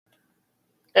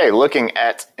Okay, looking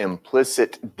at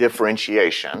implicit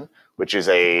differentiation, which is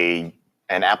an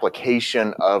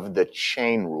application of the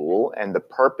chain rule, and the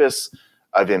purpose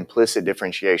of implicit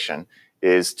differentiation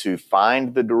is to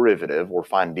find the derivative or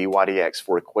find dy dx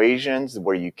for equations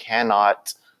where you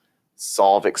cannot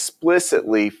solve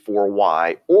explicitly for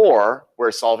y, or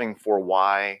where solving for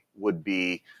y would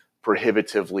be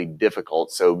prohibitively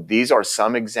difficult. So these are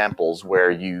some examples where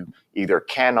you either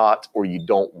cannot or you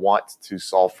don't want to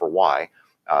solve for y.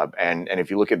 And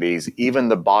if you look at these, even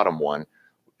the bottom one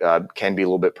can be a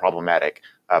little bit problematic.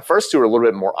 First two are a little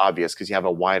bit more obvious because you have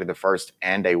a y to the first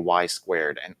and a y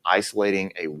squared, and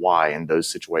isolating a y in those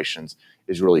situations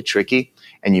is really tricky.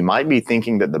 And you might be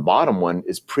thinking that the bottom one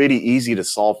is pretty easy to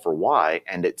solve for y,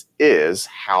 and it is.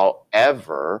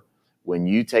 However, when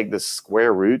you take the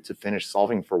square root to finish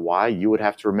solving for y, you would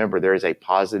have to remember there is a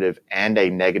positive and a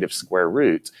negative square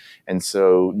root. And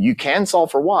so you can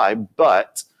solve for y,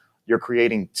 but you're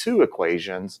creating two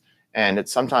equations, and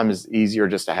it's sometimes easier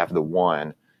just to have the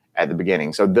one at the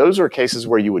beginning. So those are cases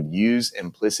where you would use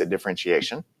implicit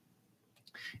differentiation.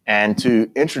 And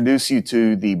to introduce you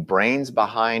to the brains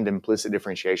behind implicit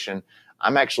differentiation,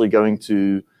 I'm actually going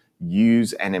to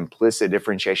use an implicit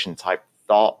differentiation type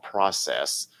thought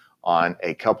process on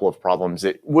a couple of problems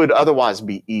that would otherwise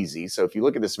be easy. So if you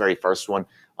look at this very first one,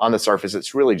 on the surface,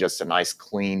 it's really just a nice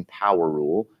clean power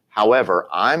rule. However,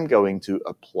 I'm going to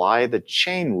apply the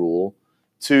chain rule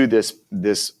to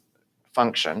this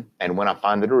function. And when I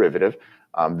find the derivative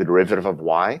of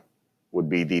y would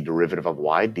be the derivative of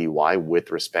y dy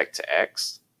with respect to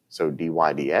x, so dy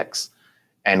dx.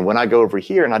 And when I go over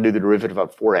here and I do the derivative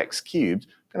of 4x cubed,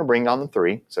 I'm going to bring down the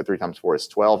 3. So 3 times 4 is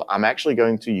 12. I'm actually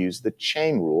going to use the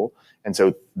chain rule. And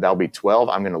so that'll be 12.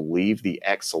 I'm going to leave the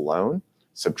x alone,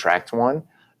 subtract 1.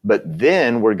 But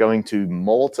then we're going to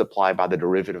multiply by the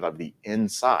derivative of the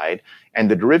inside. And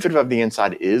the derivative of the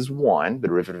inside is 1. The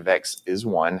derivative of x is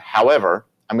 1. However,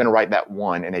 I'm going to write that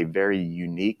 1 in a very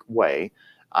unique way.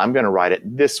 I'm going to write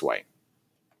it this way.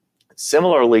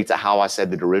 Similarly to how I said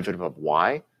the derivative of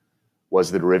y was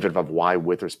the derivative of y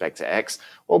with respect to x,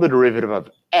 well, the derivative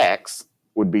of x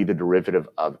would be the derivative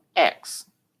of x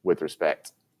with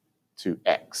respect to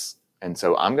x. And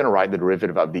so I'm going to write the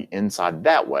derivative of the inside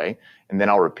that way, and then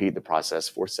I'll repeat the process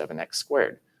for 7x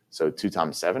squared. So 2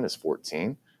 times 7 is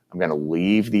 14. I'm going to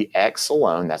leave the x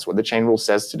alone. That's what the chain rule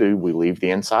says to do. We leave the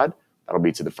inside. That'll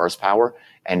be to the first power.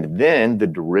 And then the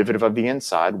derivative of the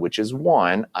inside, which is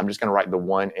 1, I'm just going to write the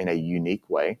 1 in a unique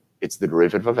way. It's the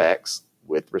derivative of x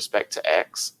with respect to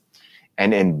x.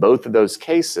 And in both of those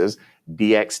cases,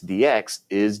 dx dx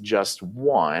is just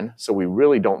 1. So we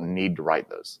really don't need to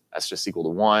write those. That's just equal to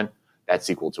 1. That's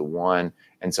equal to 1.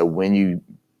 And so when you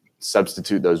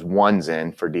substitute those 1's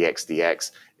in for dx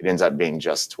dx, it ends up being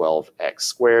just 12x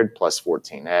squared plus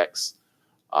 14x.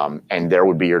 And there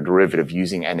would be your derivative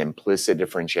using an implicit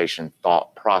differentiation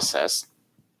thought process.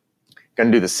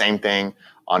 Going to do the same thing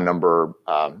on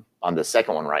on the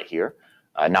second one right here.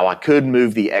 Now I could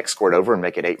move the x squared over and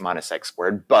make it 8 minus x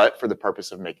squared, but for the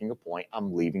purpose of making a point,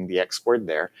 I'm leaving the x squared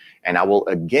there. And I will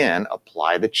again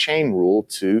apply the chain rule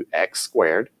to x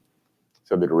squared.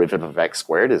 So the derivative of x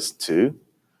squared is 2.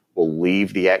 We'll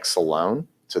leave the x alone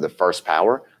to the first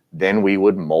power. Then we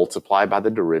would multiply by the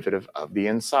derivative of the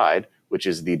inside, which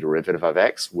is the derivative of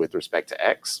x with respect to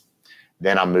x.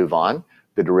 Then I move on.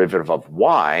 The derivative of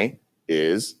y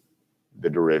is the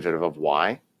derivative of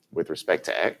y with respect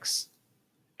to x.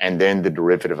 And then the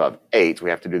derivative of 8, we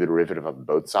have to do the derivative of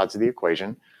both sides of the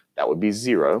equation. That would be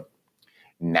 0.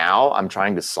 Now I'm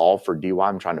trying to solve for dy.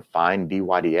 I'm trying to find dy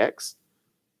dx.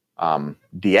 Dx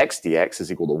dx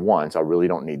is equal to 1, so I really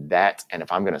don't need that. And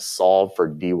if I'm going to solve for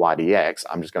dy dx,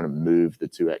 I'm just going to move the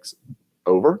 2x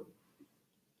over.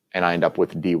 And I end up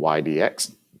with dy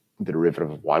dx. The derivative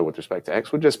of y with respect to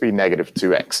x would just be negative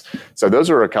 2x. So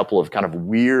those are a couple of kind of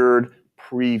weird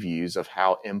previews of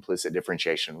how implicit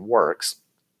differentiation works.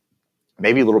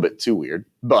 Maybe a little bit too weird,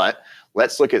 but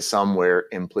let's look at some where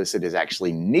implicit is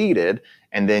actually needed,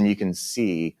 and then you can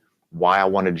see why I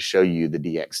wanted to show you the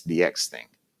dx dx thing.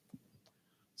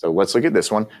 So let's look at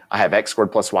this one. I have x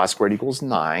squared plus y squared equals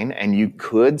 9, and you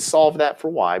could solve that for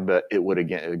y, but it would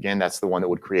again that's the one that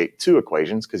would create two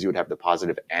equations because you would have the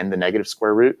positive and the negative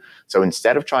square root. So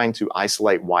instead of trying to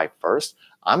isolate y first,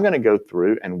 I'm going to go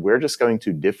through and we're just going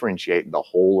to differentiate the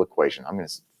whole equation. I'm going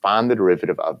to find the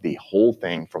derivative of the whole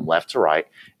thing from left to right,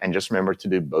 and just remember to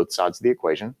do both sides of the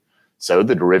equation. So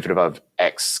the derivative of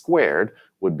x squared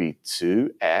would be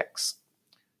 2x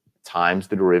times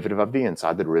the derivative of the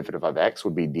inside. The derivative of x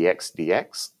would be dx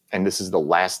dx. And this is the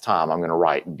last time I'm going to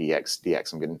write dx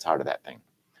dx. I'm getting tired of that thing.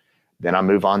 Then I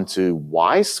move on to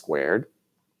y squared,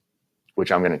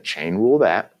 which I'm going to chain rule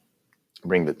that,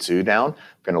 bring the 2 down.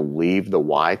 I'm going to leave the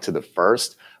y to the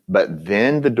first, but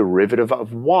then the derivative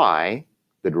of y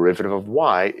is the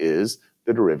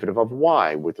derivative of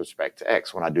y with respect to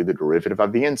x. When I do the derivative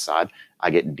of the inside, I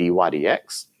get dy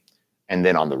dx. And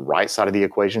then on the right side of the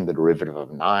equation, the derivative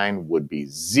of 9 would be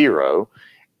 0.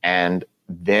 And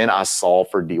then I solve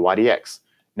for dy dx.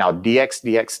 Now, dx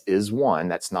dx is 1.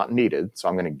 That's not needed. So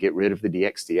I'm going to get rid of the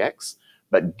dx dx.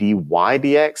 But dy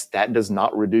dx, that does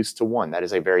not reduce to 1. That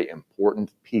is a very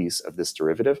important piece of this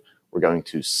derivative. We're going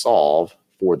to solve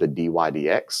for the dy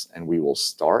dx, and we will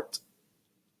start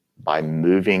by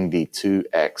moving the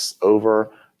 2x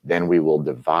over. Then we will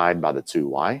divide by the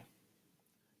 2y,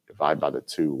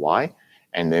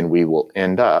 and then we will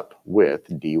end up with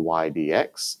dy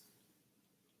dx,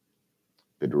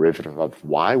 the derivative of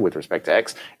y with respect to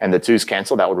x, and the 2's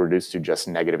cancel. That would reduce to just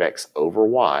negative x over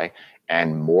y.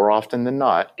 And more often than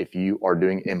not, if you are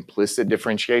doing implicit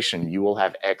differentiation, you will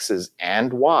have x's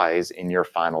and y's in your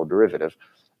final derivative.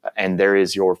 And there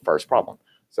is your first problem.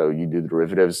 So you do the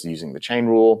derivatives using the chain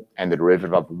rule, and the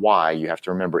derivative of y, you have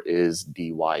to remember, is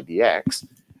dy dx.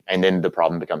 And then the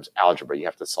problem becomes algebra. You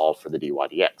have to solve for the dy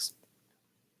dx.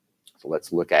 So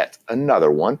let's look at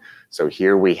another one. So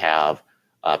here we have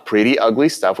pretty ugly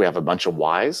stuff. We have a bunch of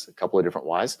y's, a couple of different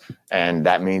y's, and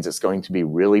that means it's going to be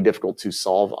really difficult to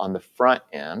solve on the front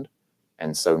end.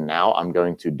 And so now I'm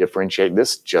going to differentiate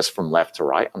this just from left to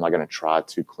right. I'm not going to try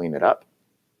to clean it up.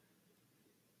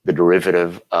 The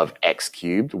derivative of x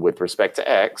cubed with respect to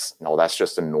x, no, that's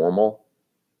just a normal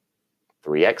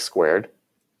 3x squared.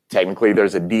 Technically,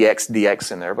 there's a dx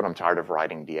dx in there, but I'm tired of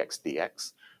writing dx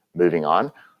dx. Moving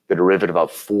on, the derivative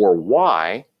of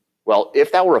 4y, well,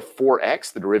 if that were a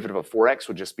 4x, the derivative of 4x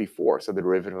would just be 4. So the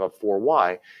derivative of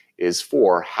 4y is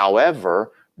 4.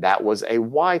 However, that was a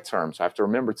y term. So I have to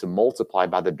remember to multiply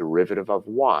by the derivative of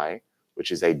y,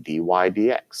 which is a dy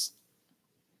dx.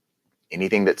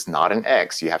 Anything that's not an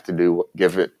x, you have to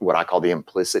give it what I call the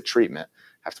implicit treatment.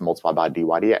 Have to multiply by dy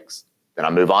dx. Then I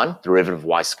move on, derivative of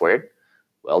y squared.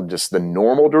 Well, just the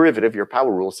normal derivative, your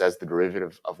power rule says the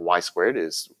derivative of y squared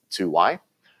is 2y.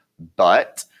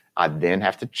 But I then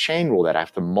have to chain rule that. I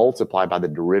have to multiply by the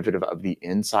derivative of the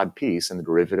inside piece, and the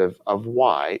derivative of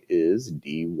y is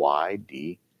dy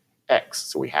dx.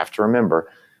 So we have to remember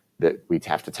that we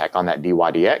have to tack on that dy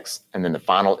dx, and then the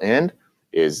final end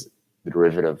is the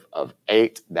derivative of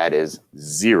 8, that is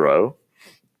 0.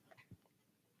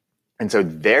 And so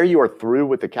there you are through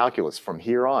with the calculus. From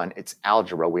here on, it's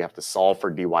algebra. We have to solve for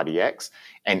dy dx,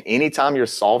 and anytime you're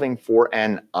solving for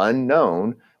an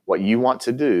unknown, what you want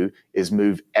to do is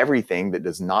move everything that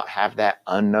does not have that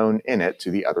unknown in it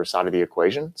to the other side of the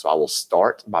equation. So I will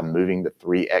start by moving the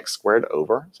 3x squared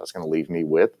over. So that's going to leave me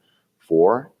with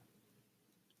 4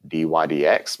 dy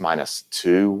dx minus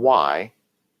 2y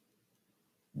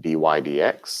dy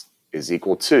dx is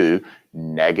equal to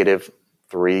negative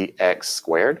 3x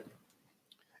squared.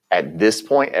 At this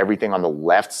point, everything on the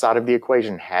left side of the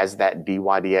equation has that dy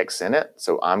dx in it.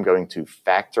 So I'm going to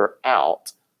factor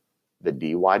out the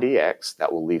dy dx.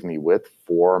 That will leave me with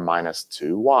 4 minus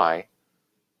 2y.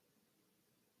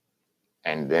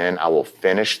 And then I will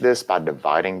finish this by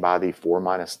dividing by the 4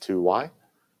 minus 2y.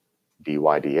 dy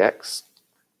dx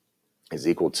is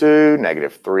equal to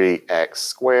negative 3x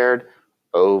squared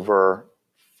over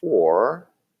 4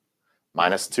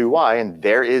 minus 2y. And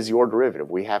there is your derivative.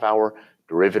 We have our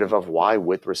derivative of y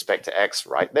with respect to x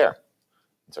right there.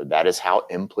 So that is how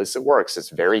implicit works. It's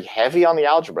very heavy on the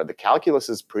algebra. The calculus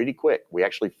is pretty quick. We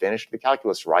actually finished the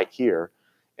calculus right here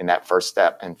in that first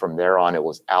step. And from there on, it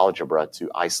was algebra to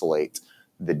isolate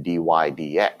the dy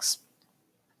dx.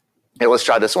 Okay, let's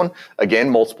try this one. Again,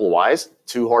 multiple y's.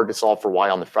 Too hard to solve for y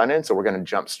on the front end, so we're going to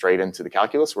jump straight into the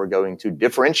calculus. We're going to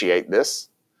differentiate this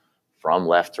from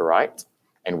left to right,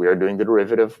 and we are doing the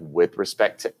derivative with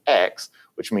respect to x,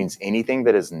 which means anything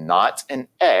that is not an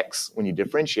x, when you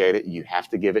differentiate it, you have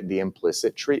to give it the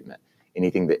implicit treatment.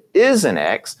 Anything that is an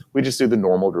x, we just do the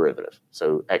normal derivative.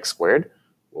 So x squared,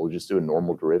 we'll just do a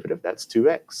normal derivative. That's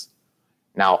 2x.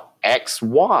 Now,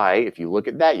 xy, if you look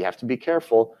at that, you have to be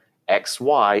careful.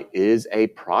 xy is a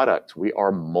product. We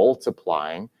are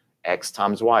multiplying x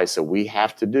times y, so we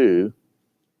have to do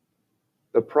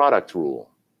the product rule.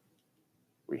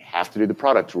 We have to do the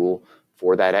product rule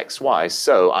for that xy.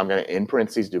 So I'm going to, in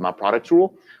parentheses, do my product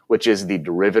rule, which is the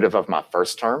derivative of my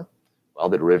first term. Well,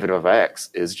 the derivative of x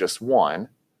is just 1,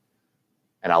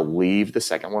 and I'll leave the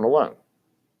second one alone.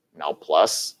 Now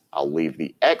plus, I'll leave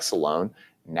the x alone.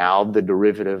 Now the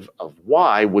derivative of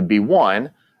y would be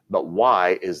 1, but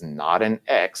y is not an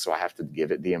x, so I have to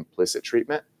give it the implicit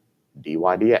treatment, dy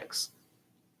dx.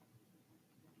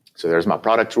 So there's my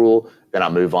product rule. Then I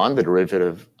move on. The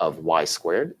derivative of y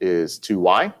squared is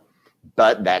 2y,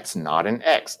 but that's not an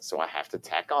x. So I have to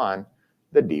tack on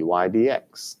the dy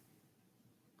dx.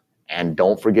 And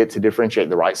don't forget to differentiate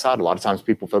the right side. A lot of times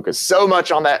people focus so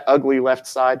much on that ugly left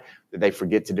side that they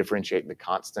forget to differentiate the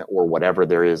constant or whatever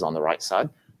there is on the right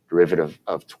side. Derivative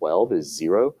of 12 is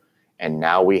 0. And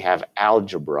now we have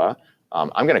algebra.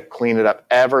 I'm going to clean it up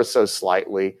ever so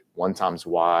slightly. 1 times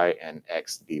y and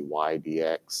x dy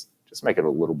dx. Just make it a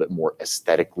little bit more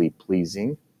aesthetically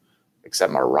pleasing.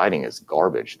 Except my writing is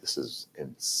garbage. This is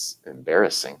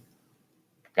embarrassing.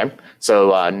 Okay, so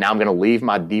now I'm going to leave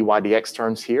my dy dx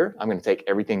terms here. I'm going to take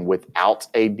everything without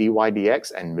a dy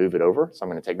dx and move it over. So I'm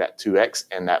going to take that 2x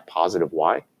and that positive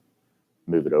y,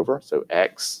 move it over. So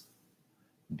x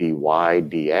dy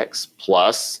dx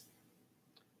plus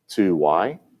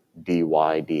 2y dy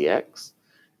dx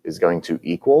is going to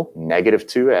equal negative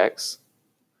 2x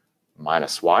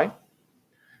minus y.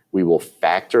 We will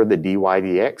factor the dy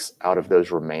dx out of those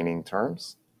remaining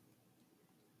terms.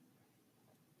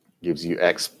 Gives you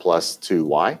x plus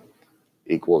 2y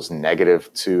equals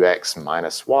negative 2x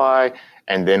minus y.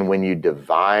 And then when you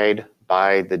divide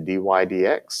by the dy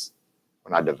dx,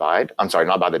 when I divide, I'm sorry,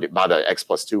 not by the x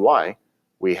plus 2y,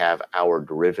 we have our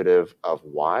derivative of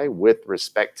y with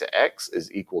respect to x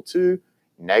is equal to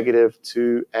negative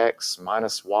 2x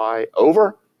minus y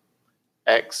over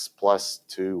x plus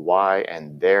 2y.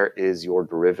 And there is your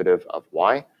derivative of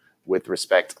y with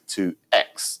respect to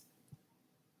x.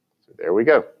 So there we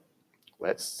go.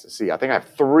 Let's see, I think I have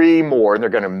 3 more, and they're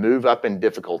going to move up in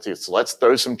difficulty. So let's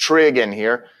throw some trig in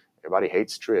here. Everybody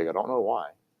hates trig. I don't know why.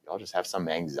 Y'all just have some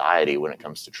anxiety when it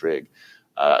comes to trig.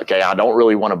 Okay, I don't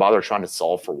really want to bother trying to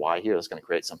solve for y here. That's going to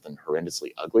create something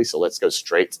horrendously ugly. So let's go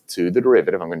straight to the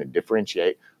derivative. I'm going to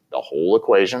differentiate the whole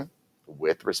equation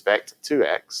with respect to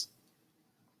x.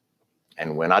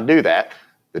 And when I do that,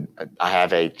 I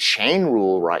have a chain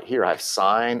rule right here. I have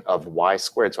sine of y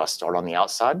squared. So I start on the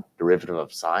outside. Derivative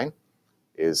of sine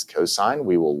is cosine.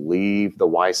 We will leave the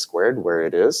y squared where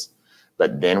it is,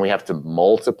 but then we have to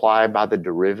multiply by the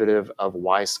derivative of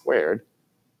y squared,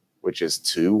 which is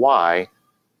 2y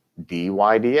dy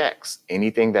dx.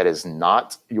 Anything that is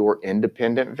not your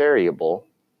independent variable,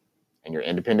 and your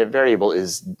independent variable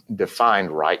is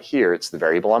defined right here. It's the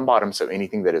variable on bottom, so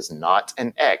anything that is not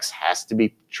an x has to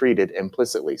be treated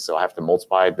implicitly. So I have to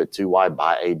multiply the 2y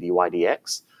by a dy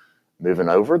dx. Moving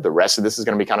over, the rest of this is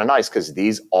going to be kind of nice because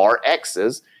these are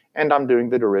x's, and I'm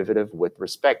doing the derivative with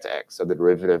respect to x. So the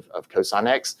derivative of cosine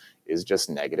x is just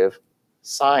negative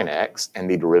sine x, and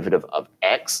the derivative of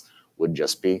x would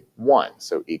just be 1,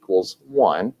 so equals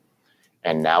 1.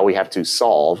 And now we have to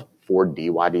solve for dy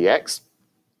dx.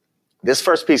 This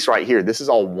first piece right here, this is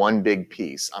all one big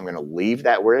piece. I'm going to leave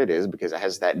that where it is because it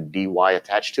has that dy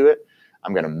attached to it.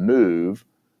 I'm going to move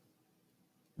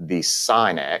the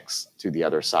sine x to the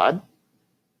other side.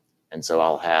 And so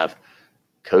I'll have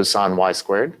cosine y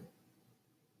squared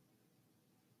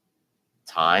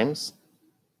times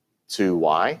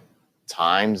 2y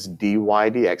times dy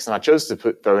dx. And I chose to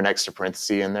throw an extra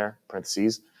parenthesis in there,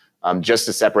 just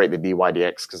to separate the dy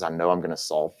dx because I know I'm going to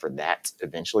solve for that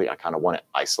eventually. I kind of want it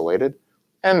isolated.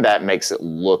 And that makes it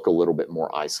look a little bit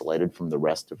more isolated from the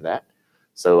rest of that.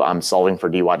 So I'm solving for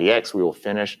dy dx. We will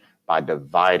finish by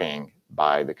dividing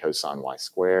by the cosine y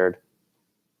squared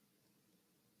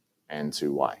and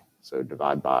 2y. So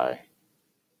divide by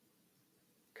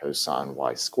cosine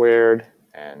y squared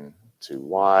and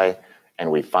 2y. And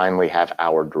we finally have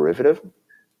our derivative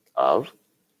of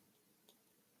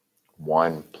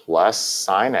 1 plus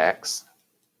sine x,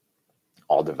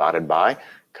 all divided by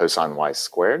cosine y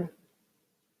squared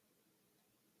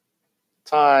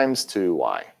times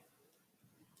 2y.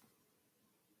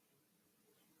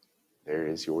 There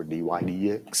is your dy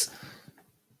dx.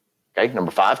 Okay,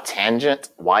 number 5,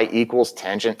 tangent y equals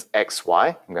tangent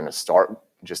xy. I'm going to start,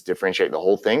 just differentiate the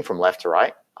whole thing from left to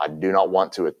right. I do not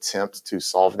want to attempt to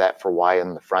solve that for y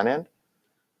in the front end.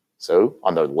 So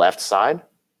on the left side,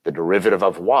 the derivative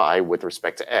of y with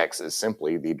respect to x is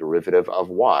simply the derivative of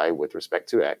y with respect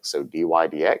to x. So dy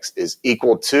dx is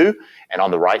equal to, and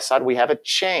on the right side we have a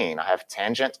chain. I have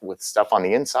tangent with stuff on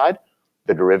the inside.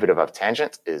 The derivative of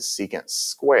tangent is secant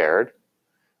squared.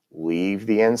 Leave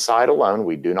the inside alone.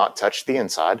 We do not touch the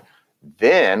inside.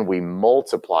 Then we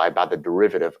multiply by the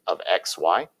derivative of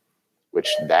xy, which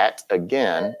that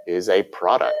again is a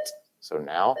product. So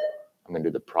now I'm going to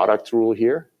do the product rule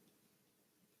here.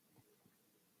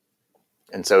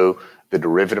 And so the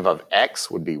derivative of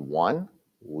x would be 1,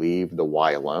 leave the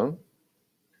y alone,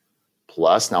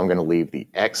 plus, now I'm going to leave the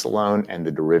x alone, and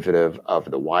the derivative of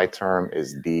the y term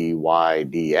is dy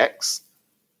dx.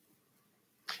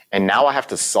 And now I have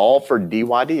to solve for dy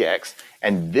dx.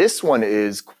 And this one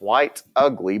is quite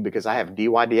ugly because I have dy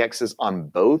dx's on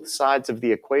both sides of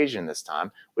the equation this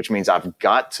time, which means I've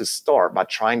got to start by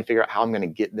trying to figure out how I'm going to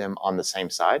get them on the same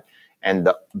side. And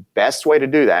the best way to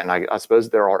do that, and I suppose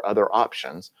there are other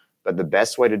options, but the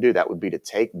best way to do that would be to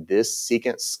take this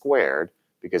secant squared,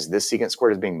 because this secant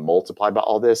squared is being multiplied by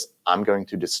all this. I'm going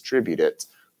to distribute it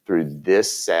through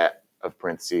this set of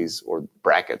parentheses or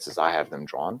brackets as I have them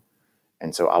drawn.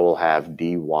 And so I will have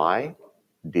dy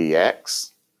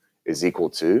dx is equal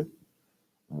to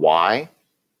y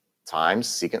times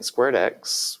secant squared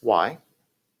x, y,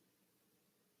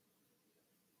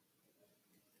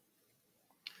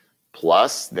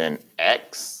 plus then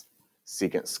x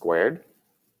secant squared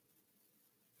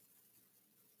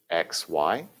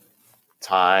xy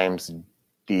times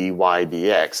dy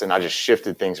dx. And I just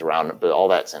shifted things around, but all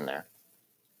that's in there.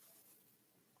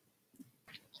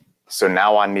 So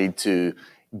now I need to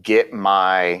get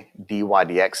my dy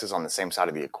dx's on the same side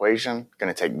of the equation. I'm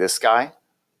going to take this guy,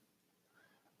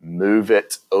 move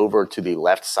it over to the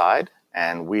left side,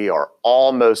 and we are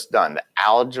almost done. The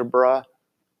algebra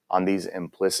on these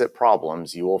implicit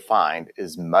problems, you will find,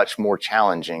 is much more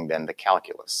challenging than the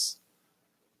calculus.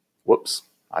 Whoops,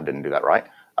 I didn't do that right.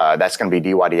 That's going to be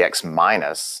dy dx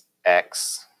minus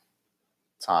x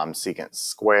times secant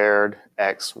squared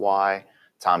xy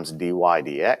times dy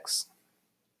dx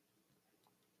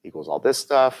equals all this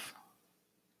stuff.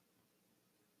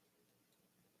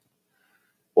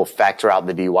 We'll factor out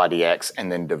the dy dx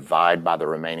and then divide by the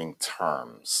remaining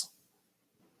terms.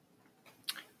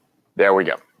 There we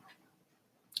go.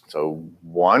 So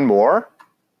one more.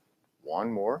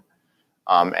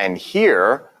 And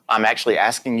here, I'm actually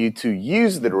asking you to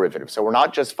use the derivative. So we're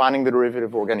not just finding the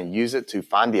derivative, we're going to use it to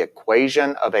find the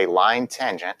equation of a line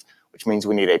tangent, which means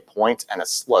we need a point and a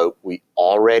slope. We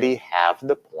already have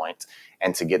the point,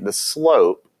 and to get the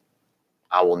slope,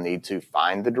 I will need to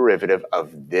find the derivative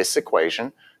of this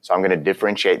equation. So I'm going to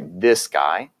differentiate this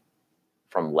guy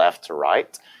from left to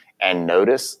right, and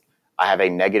notice I have a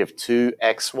negative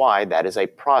 2xy, that is a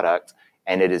product,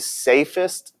 and it is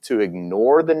safest to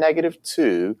ignore the negative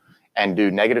 2 and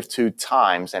do negative 2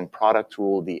 times and product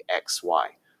rule the xy.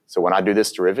 So when I do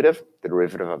this derivative, the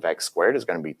derivative of x squared is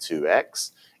going to be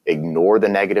 2x. Ignore the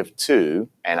negative 2,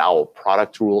 and I will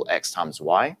product rule x times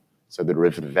y. So the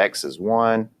derivative of x is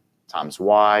 1 times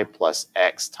y plus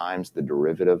x times the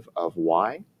derivative of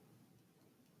y.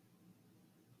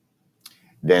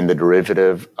 Then the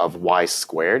derivative of y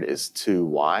squared is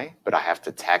 2y, but I have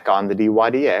to tack on the dy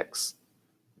dx.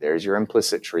 There's your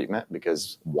implicit treatment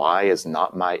because y is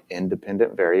not my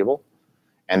independent variable.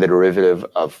 And the derivative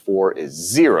of 4 is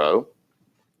 0.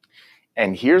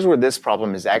 And here's where this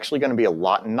problem is actually going to be a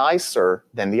lot nicer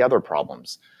than the other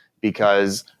problems,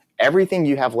 because everything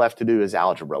you have left to do is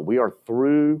algebra. We are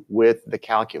through with the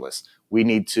calculus. We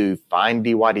need to find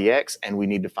dy dx and we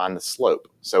need to find the slope.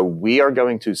 So we are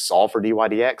going to solve for dy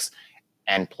dx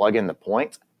and plug in the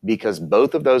point, because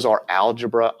both of those are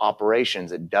algebra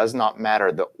operations. It does not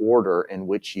matter the order in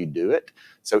which you do it.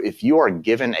 So if you are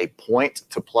given a point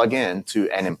to plug in to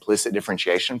an implicit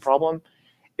differentiation problem,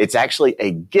 it's actually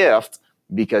a gift,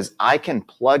 because I can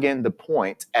plug in the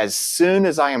point as soon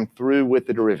as I am through with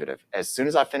the derivative. As soon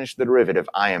as I finish the derivative,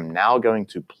 I am now going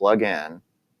to plug in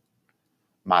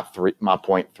my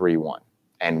 0.31.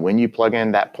 And when you plug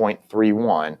in that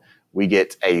 0.31, we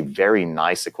get a very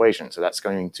nice equation. So that's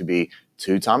going to be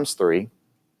 2 times 3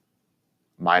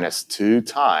 minus 2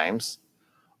 times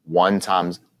 1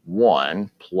 times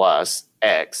 1 plus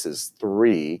x is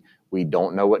 3. We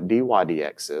don't know what dy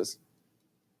dx is.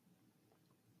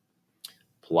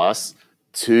 Plus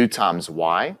 2 times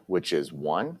y, which is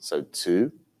 1. So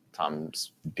 2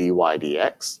 times dy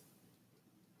dx.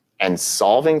 And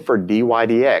solving for dy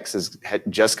dx has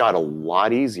just got a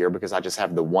lot easier because I just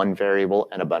have the one variable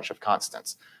and a bunch of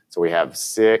constants. So we have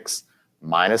 6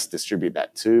 minus, distribute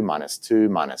that 2, minus 2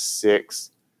 minus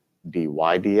 6 dy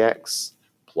dx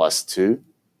plus 2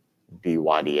 dy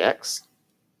dx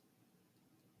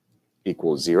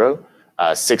equals 0.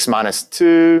 6 minus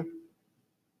 2,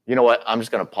 you know what? I'm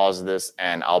just going to pause this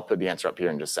and I'll put the answer up here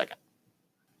in just a second.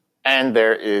 And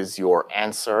there is your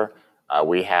answer.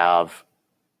 We have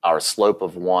our slope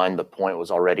of 1, the point was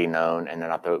already known, and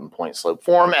then I throw it in point slope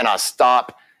form, and I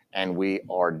stop, and we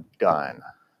are done.